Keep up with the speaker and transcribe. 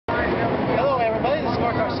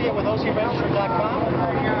with OCRegister.com, and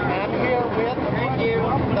I'm here with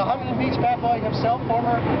the Huntington Beach bad boy himself,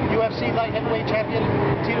 former UFC Light Heavyweight champion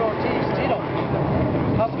Tito Ortiz. Tito,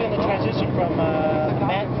 how's it been the transition from the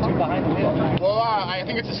mat to behind the wheel? Well, I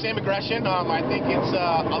think it's the same aggression. I think it's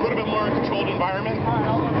a little bit more controlled environment,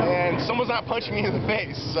 and someone's not punching me in the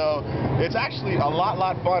face, so it's actually a lot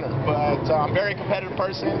funner. But I'm a very competitive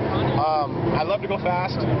person. I love to go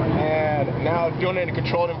fast, and now doing it in a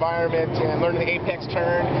controlled environment and learning the apex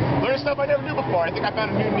turn, learning stuff I never knew before. I think I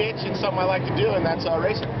found a new niche and something I like to do, and that's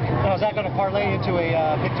racing. Now, is that going to parlay into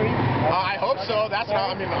a victory? I hope so. That's how.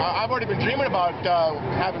 I mean, I've already been dreaming about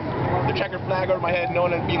having the checkered flag over my head,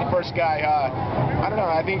 knowing I'd be the first guy. I don't know.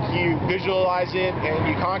 I think you visualize it and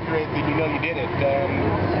you conquer it, then you know you did it.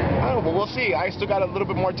 And I don't know, but we'll see. I still got a little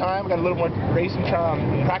bit more time. I got a little more racing time,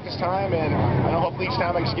 practice time, and I know hopefully each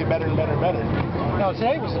time I just get better and better and better. Now,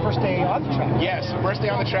 today was the first day on the track. Yes, first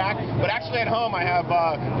day on the track. But actually at home I have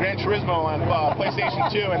Gran Turismo on PlayStation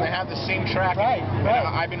 2, and they have the same track. Right.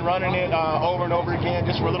 I've been running it over and over again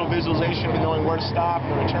just for a little visualization and knowing where to stop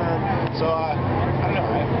and return. So I don't know.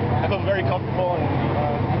 I feel very comfortable and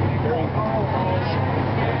very.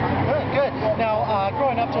 Good. Now,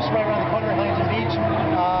 growing up just right around the corner in Huntington Beach,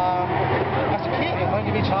 as a kid at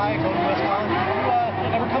Huntington Beach High, going to West Island,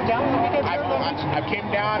 did you ever come down on the weekends? I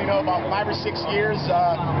came down, about 5 or 6 years,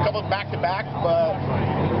 a couple back-to-back, but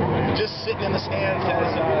just sitting in the stands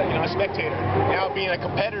as a spectator. Now being a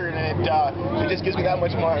competitor, and it just gives me that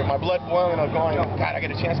much more, my blood boiling. I'm going, God, I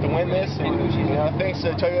get a chance to win this, and thanks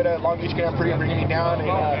to Toyota Long Beach Grand Prix bringing me down, and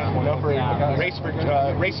for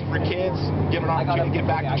racing for kids, giving an opportunity to give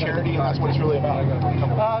back to charity, and that's what it's really about.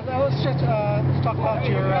 Let's just talk about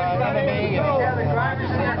your MMA.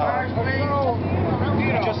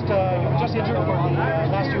 Just injured for the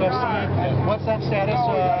last UFC. What's that status?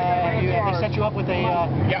 Have they set you up with a?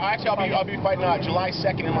 Yeah, actually, I'll be fighting July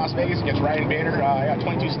 2nd in Las Vegas against Ryan Bader. I got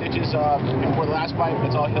 22 stitches before the last fight, but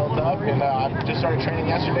it's all healed up, and I just started training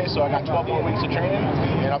yesterday, so I got 12 more weeks of training,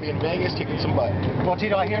 and I'll be in Vegas kicking some butt. Well,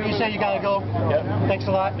 Tito, I hear you say you gotta go. Yep. Thanks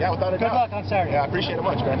a lot. Yeah, without a doubt. Good luck on Saturday. Yeah, I appreciate it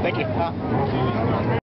much, man. Thank you.